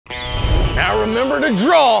Now remember to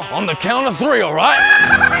draw on the count of 3, all right?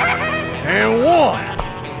 And 1,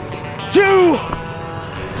 2,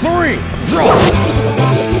 3, draw.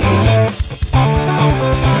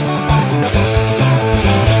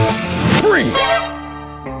 Freeze.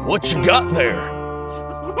 What you got there?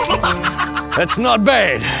 That's not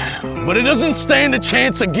bad, but it doesn't stand a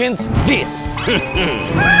chance against this.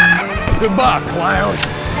 Goodbye, clown.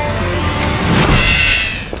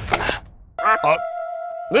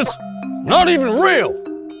 This not even real.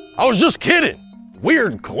 I was just kidding.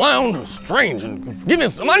 Weird clown, strange. Give me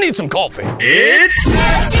some. I need some coffee. It's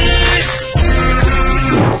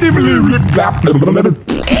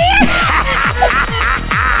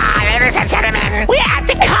ladies and gentlemen, we're at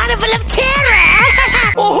the Carnival of Terror.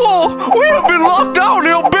 Oh, we have been locked down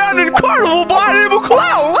in the abandoned carnival by an evil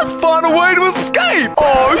clown. Let's find a way to escape.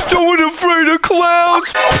 Oh, someone afraid of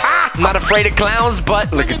clowns. I'm not afraid of clowns,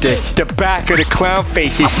 but look at this. The back of the clown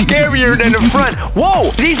face is scarier than the front.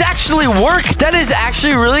 Whoa, these actually work. That is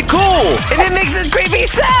actually really cool. And it makes a creepy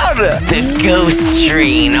sound. The ghost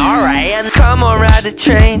train. All right, and come on, ride the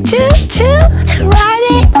train. Choo choo, ride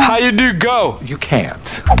it. How you do go? You can't.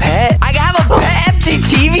 Pet? I have a pet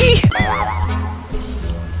FGTeeV?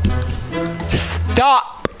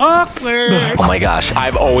 Stop. Awkward. Oh my gosh,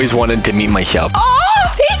 I've always wanted to meet myself.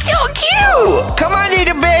 Oh, he's so cute. Come on,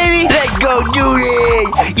 little baby. Let's go do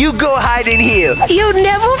it. You go hide in here. You'll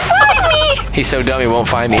never find me. He's so dumb he won't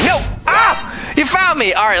find me. No. Ah, you found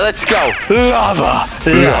me. All right, let's go. Lava.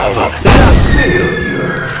 Lava.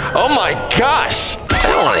 Oh my gosh. I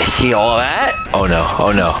don't want to see all that. Oh no,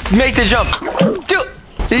 oh no. Make the jump.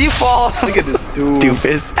 Did you fall? Look at this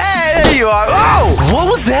doofus. Hey, there you are. Oh, what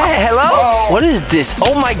was that? Hello? Oh. What is this?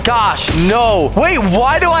 Oh my gosh, no. Wait,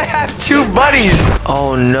 why do I have 2 buddies?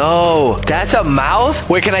 Oh no, that's a mouth?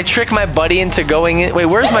 Wait, can I trick my buddy into going in? Wait,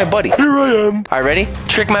 where's my buddy? Here I am. All right, ready?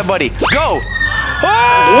 Trick my buddy. Go. Oh,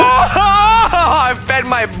 I fed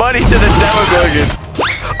my buddy to the Demogorgon.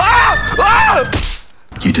 Ah! Ah!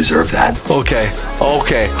 You deserve that. Okay,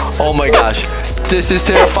 okay. Oh my gosh. This is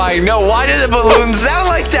terrifying. No, why did the balloon sound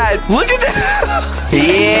like that? Look at that.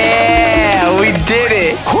 Yeah, we did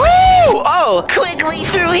it. Woo! Oh, Quickly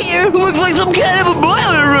through here. looks like some kind of a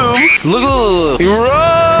boiler room. Look.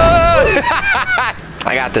 Run!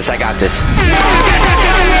 I got this, I got this.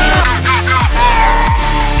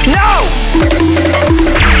 No!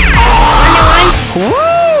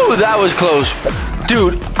 Woo! That was close.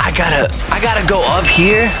 Dude, I gotta go up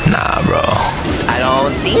here? Nah, bro. I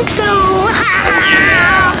don't think so.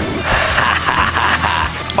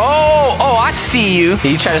 Oh, I see you.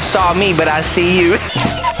 You try to saw me, but I see you.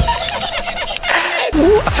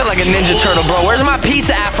 Ooh, I feel like a Ninja Turtle, bro. Where's my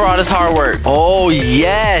pizza after all this hard work? Oh,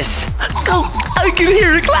 yes. Oh, I can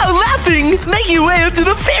hear a clown laughing. Make your way up to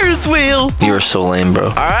the Ferris wheel. You are so lame, bro.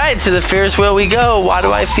 All right, to the Ferris wheel we go. Why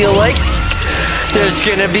do I feel like there's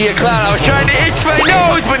gonna be a clown? I was trying to itch my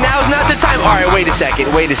nose, but now's not the time. All right, wait a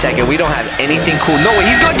second. We don't have anything cool. No way,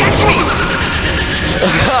 he's gonna catch me.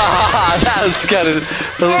 That was kind of...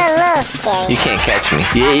 You can't catch me.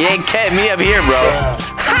 You ain't catch me up here, bro.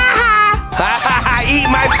 Eat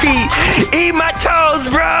my feet. Eat my toes,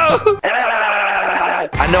 bro.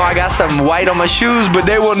 I know I got some white on my shoes, but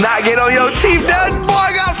they will not get on your teeth. Done. Boy,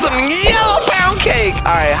 I got some yellow pound cake.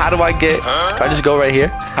 All right, how do I get... Do I just go right here?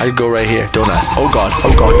 I go right here, don't I? Oh, God.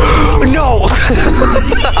 Oh, God. No.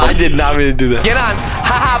 I did not mean to do that. Get on.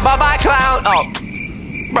 Haha, bye-bye, clown. Oh.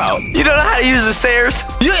 Bro, you don't know how to use the stairs?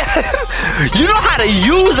 You know how to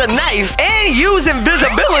use a knife and use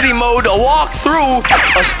invisibility mode to walk through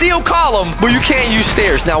a steel column, but you can't use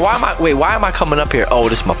stairs. Now, why am I coming up here? Oh,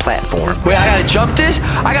 this is my platform. Wait, I gotta jump this?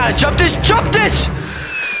 Jump this!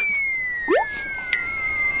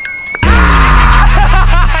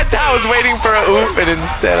 I was waiting for a oof, and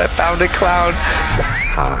instead I found a clown.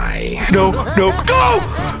 Hi. No, go!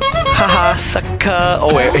 Haha, sucker.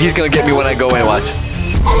 Oh, wait, he's gonna get me when I go in, watch.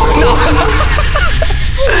 No.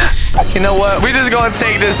 You know what? We just gonna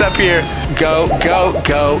take this up here. Go.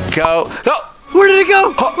 No. Where did it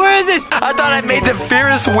go? Where is it? I thought I made the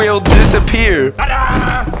Ferris wheel disappear.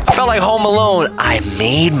 I felt like Home Alone. I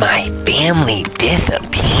made my family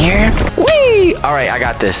disappear. Whee! All right, I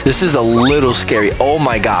got this. This is a little scary. Oh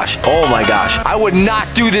my gosh. I would not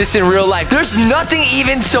do this in real life. There's nothing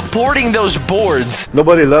even supporting those boards.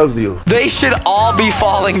 Nobody loves you. They should all be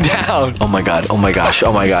falling down. Oh my god. Oh my gosh.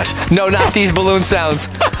 No, not these balloon sounds.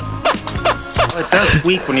 It does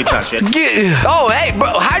squeak when you touch it. Oh, hey,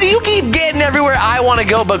 bro, how do you keep getting everywhere I want to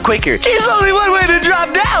go but quicker? There's only one way to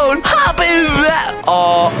drop down. Hop in that.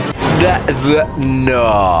 Oh,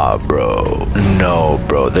 no, bro. No,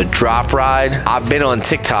 bro. The drop ride. I've been on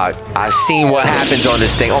TikTok. I've seen what happens on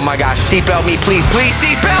this thing. Oh my gosh, seatbelt me, please. Please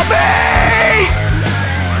seatbelt me!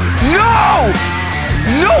 No!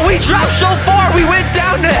 No, we dropped so far. We went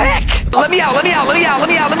down the heck. Let me out, let me out, let me out, let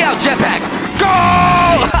me out, let me out. Jetpack. Go!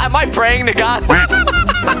 Am I praying to God?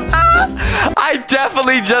 I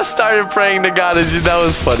definitely just started praying to God. That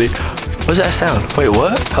was funny. What's that sound? Wait,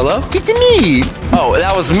 what? Hello? It's me. Oh,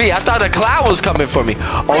 that was me. I thought the clown was coming for me.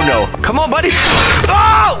 Oh, no. Come on, buddy.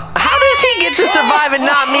 Oh! How does he get to survive and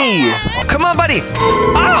not me? Come on, buddy.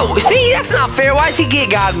 Oh, see? That's not fair. Why does he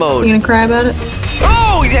get God mode? You gonna cry about it?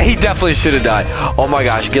 Oh, yeah, he definitely should have died. Oh, my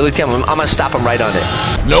gosh. Guillotine, I'm going to stop him right on it.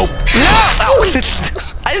 Nope. No!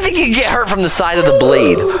 I didn't think you could get hurt from the side of the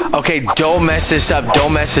blade. Okay, don't mess this up.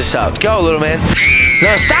 Don't mess this up. Go, little man.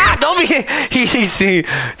 No, stop. Don't be...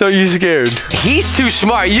 Don't you scared. He's too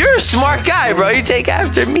smart. You're a smart guy, bro. You take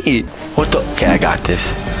after me. What the... Okay, I got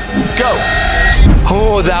this. Go.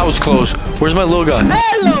 Oh, that was close. Where's my little gun?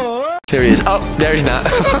 Hello. There he is. Oh, there he's not.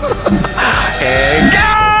 And go!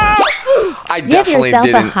 I definitely Give yourself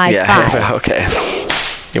didn't. a high five. Okay.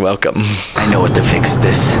 You're welcome. I know what to fix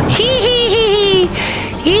this.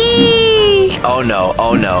 Oh no,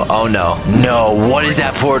 oh no, oh no. No, what is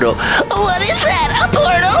that portal? What is that? A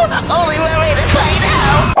portal? Only one way to find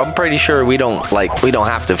out. I'm pretty sure we don't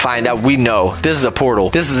have to find out. We know. This is a portal.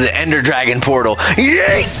 This is an Ender Dragon portal.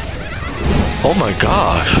 Yay! Oh my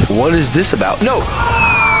gosh. What is this about? No!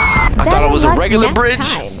 I thought it was a regular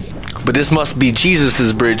bridge. But this must be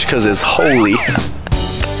Jesus's bridge because it's holy.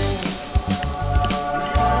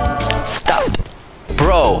 Stop.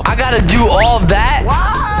 Bro, I gotta do all that?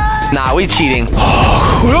 Nah, we cheating.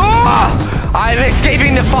 I'm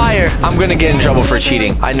escaping the fire. I'm gonna get in trouble for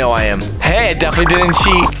cheating. I know I am. Hey, I definitely didn't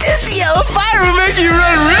cheat. This yellow fire will make you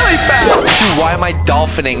run really fast. Dude, why am I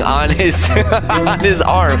dolphining on his on his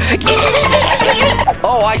arm?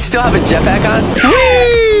 Oh, I still have a jetpack on?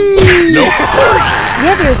 Nope.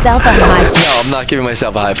 Give yourself a high five. No, I'm not giving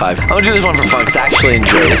myself a high five. I'm gonna do this one for fun because I actually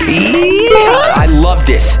enjoy this. Yeah, I love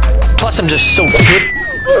this. Plus, I'm just so good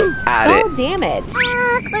at it. Full damage.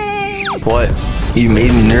 What? You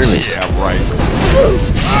made me nervous. Yeah, right.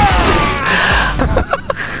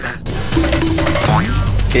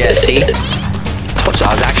 Yeah, see? Told you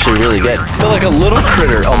I was actually really good. I feel like a little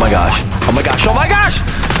critter. Oh my gosh. Oh my gosh. Oh my gosh!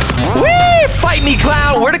 Whee! Fight me,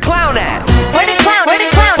 clown! Where the clown at? Where the clown? Where the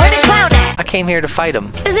clown? Where the clown at? I came here to fight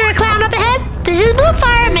him. Is there a clown up ahead? This is blue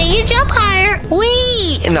fire. Make you jump higher.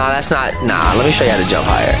 Wee! No, that's not. Nah, let me show you how to jump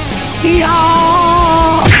higher. Yeah!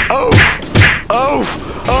 Oh! Oh!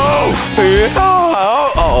 Oh! Yeah!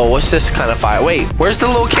 Oh, what's this kind of fire? Wait, where's the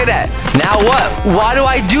little kid at? Now what? Why do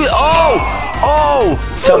I do? Oh! Oh!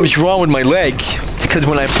 Something's wrong with my leg. It's because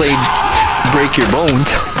when I played Break Your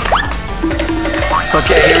Bones.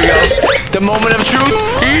 Okay, here we go. The moment of truth.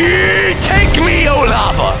 Take me, oh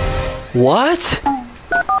lava! What?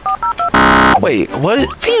 Wait, what?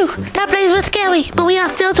 Phew, that place was scary, but we are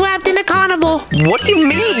still trapped in the carnival. What do you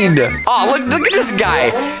mean? Oh, look at this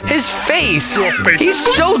guy. His face. He's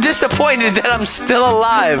so disappointed that I'm still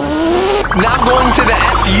alive. Now I'm going to the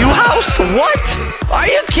FU house? What? Are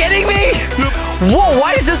you kidding me? Whoa,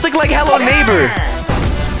 why does this look like Hello Neighbor?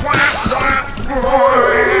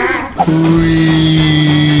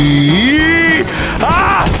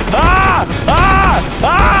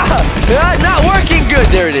 Not working good.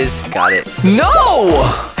 There it is. Got it. No!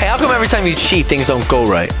 Hey, how come every time you cheat, things don't go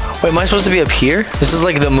right? Wait, am I supposed to be up here? This is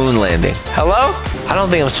like the moon landing. Hello? I don't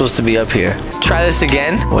think I'm supposed to be up here. Try this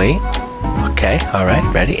again. Wait. Okay. All right.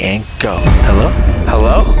 Ready? And go. Hello?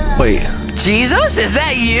 Hello? Wait. Jesus? Is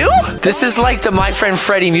that you? This is like the My Friend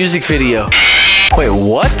Freddy music video. Wait,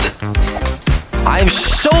 what? I'm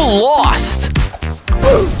so lost.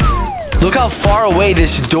 Look how far away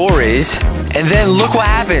this door is. And then look what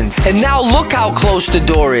happened. And now look how close the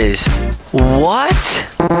door is. What?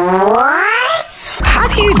 What? How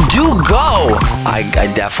do you go? I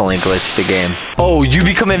definitely glitched the game. Oh, you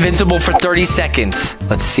become invincible for 30 seconds.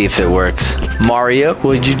 Let's see if it works. Mario,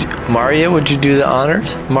 would you do the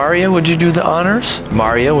honors? Mario, would you do the honors?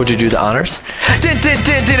 Mario, would you do the honors?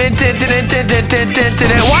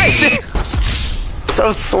 Why is it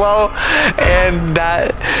so slow? And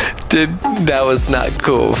that was not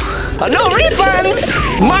cool. No refunds!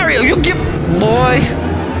 Mario, you get... Boy.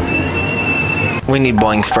 We need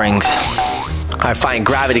boing springs. Alright, fine.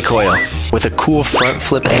 Gravity coil. With a cool front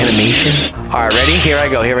flip animation. Alright, ready? Here I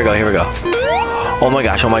go. Here we go. Here we go. Oh my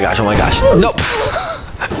gosh. Oh my gosh. Oh my gosh. Nope.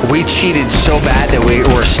 We cheated so bad that we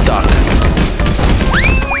were stuck.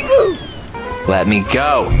 Let me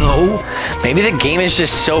go. No. Maybe the game is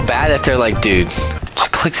just so bad that they're like, dude,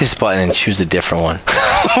 just click this button and choose a different one.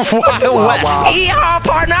 Wild West. Yeehaw,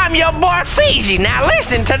 partner, I'm your boy Fiji. Now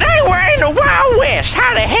listen, today we're in the Wild West.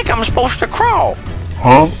 How the heck I'm supposed to crawl?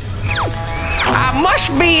 Huh? I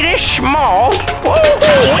must be this small.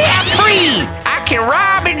 Woohoo, we are free. I can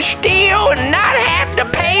rob and steal and not have to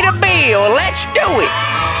pay the bill. Let's do it.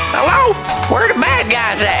 Hello? Where the bad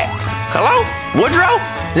guys at? Hello? Woodrow?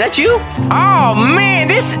 Is that you? Oh man,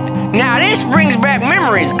 this brings back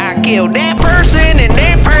memories. I killed that person and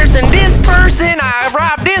that person, this person. I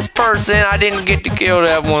robbed this person. I didn't get to kill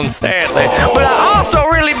that one, sadly. But I also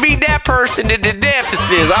really beat that person to the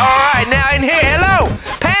deficits. All right, now in here, hello,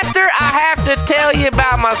 Pastor. I have to tell you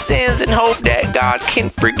about my sins and hope that God can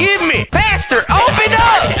forgive me. Pastor, open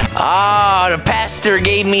up. Oh, the pastor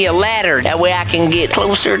gave me a ladder. That way I can get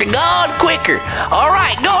closer to God quicker. All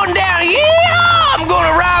right, going down. Yeah, I'm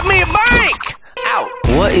gonna rob me a bank. Ow.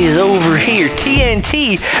 What is over here?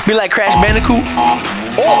 TNT. Be like Crash Bandicoot.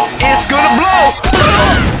 Oh, it's gonna blow.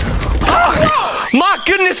 Oh, my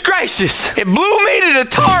goodness gracious. It blew me to the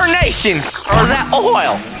tarnation. Or is that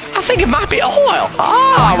oil? I think it might be oil.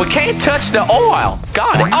 Ah, we can't touch the oil.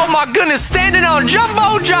 Got it. Oh my goodness, standing on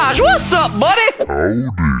Jumbo Josh. What's up, buddy? Howdy.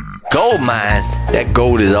 Gold mine. That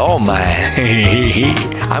gold is all mine.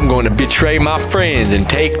 I'm going to betray my friends and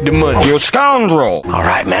take the money. You scoundrel. All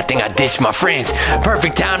right, man, I think I ditched my friends.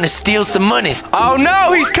 Perfect time to steal some monies. Oh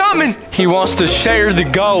no, he's coming. He wants to share the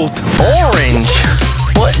gold. Orange?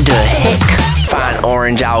 What the heck? Fine,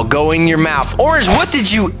 Orange, I'll go in your mouth. Orange, what did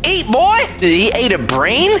you eat, boy? He ate a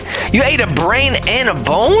brain? You ate a brain and a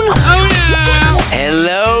bone? Oh no!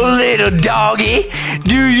 Hello, little doggy.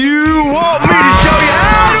 Do you want me to show you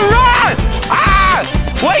how to run? Ah!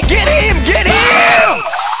 Wait, get him! Get him!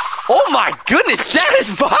 Oh my goodness, that is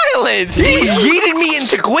violent! He yeeted me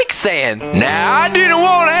into quicksand. Now, I didn't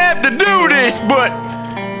want to have to do this, but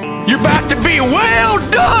you're about to be well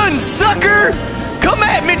done, sucker! Come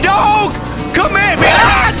at me, dog! Come at me!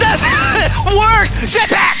 Ah, it doesn't work!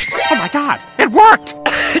 Jetpack! Oh my God, it worked!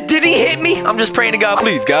 Did he hit me? I'm just praying to God.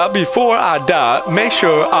 Please, God, before I die, make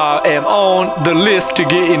sure I am on the list to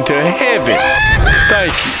get into heaven.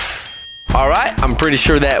 Thank you. All right, I'm pretty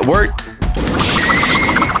sure that worked.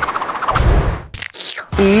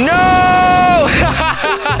 No!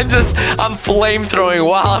 I'm flamethrowing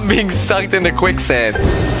while I'm being sucked into quicksand.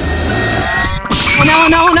 No,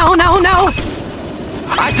 no, no, no, no!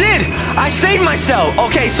 I did! I saved myself!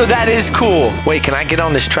 Okay, so that is cool. Wait, can I get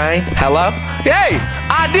on this train? Hello? Hey!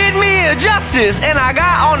 I did me a justice and I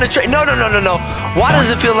got on the train. No. Why does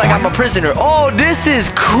it feel like I'm a prisoner? Oh, this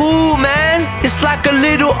is cool, man. It's like a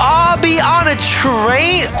little obby on a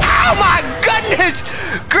train. Oh my goodness!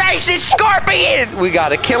 Gracious scorpion! We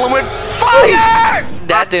gotta kill him with fire!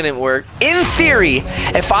 That didn't work. In theory,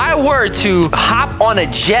 if I were to hop on a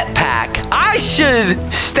jetpack, I should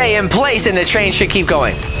stay in place and the train should keep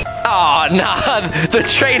going. Oh, nah, the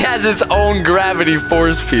train has its own gravity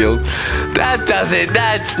force field. That's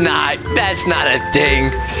not a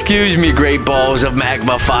thing. Excuse me, great balls of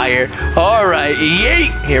magma fire. All right,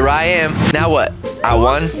 yeet, here I am. Now what? I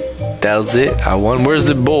won? That was it, I won. Where's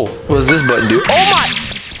the bull? What does this button do? Oh my!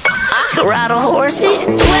 I can ride a horsey.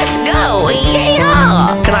 Let's go,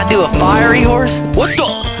 yeehaw! Can I do a fiery horse? What the?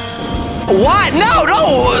 What? No,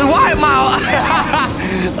 why am I?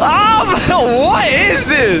 What is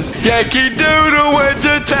this? Yankee Doodle went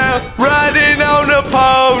to town, riding on a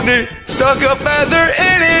pony. Stuck a feather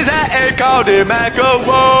in his hat and called it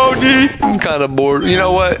macaroni. I'm kind of bored. You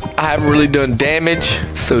know what? I haven't really done damage.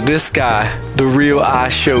 So this guy, the real I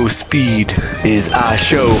Show Speed, is I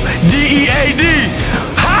Show DEAD.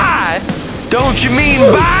 Hi! Don't you mean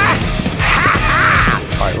bye?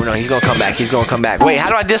 Alright, no, he's gonna come back. He's gonna come back. Wait, how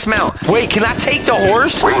do I dismount? Wait, can I take the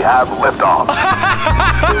horse? We have liftoff.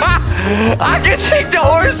 I can take the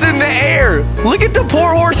horse in the air. Look at the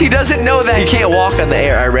poor horse. He doesn't know that he can't walk on the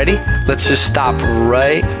air. All right, ready? Let's just stop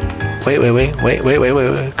right. Wait.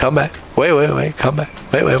 Come back. Wait. Come back.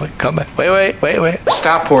 Wait. Come back. Wait.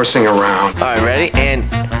 Stop horsing around. All right, ready? And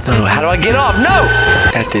no, how do I get off? No!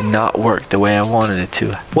 That did not work the way I wanted it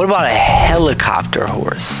to. What about a helicopter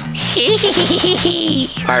horse? All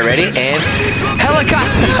right, ready? And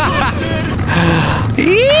helicopter.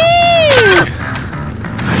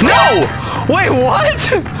 No! Wait,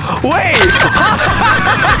 what? Wait!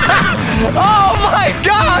 Oh my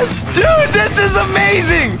gosh! Dude, this is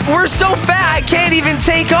amazing! We're so fat I can't even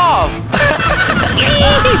take off!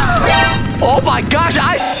 Oh my gosh,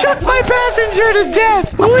 I shook my passenger to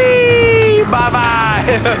death. Whee! Bye-bye.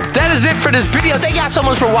 That is it for this video. Thank y'all so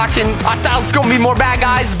much for watching. I thought it was going to be more bad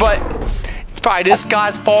guys, but it's probably this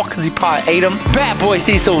guy's fault because he probably ate him. Bad boy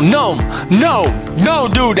Cecil. No,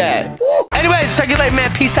 do that. Anyway, check you later, man.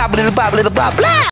 Peace out. Blah, blah, blah, blah, blah.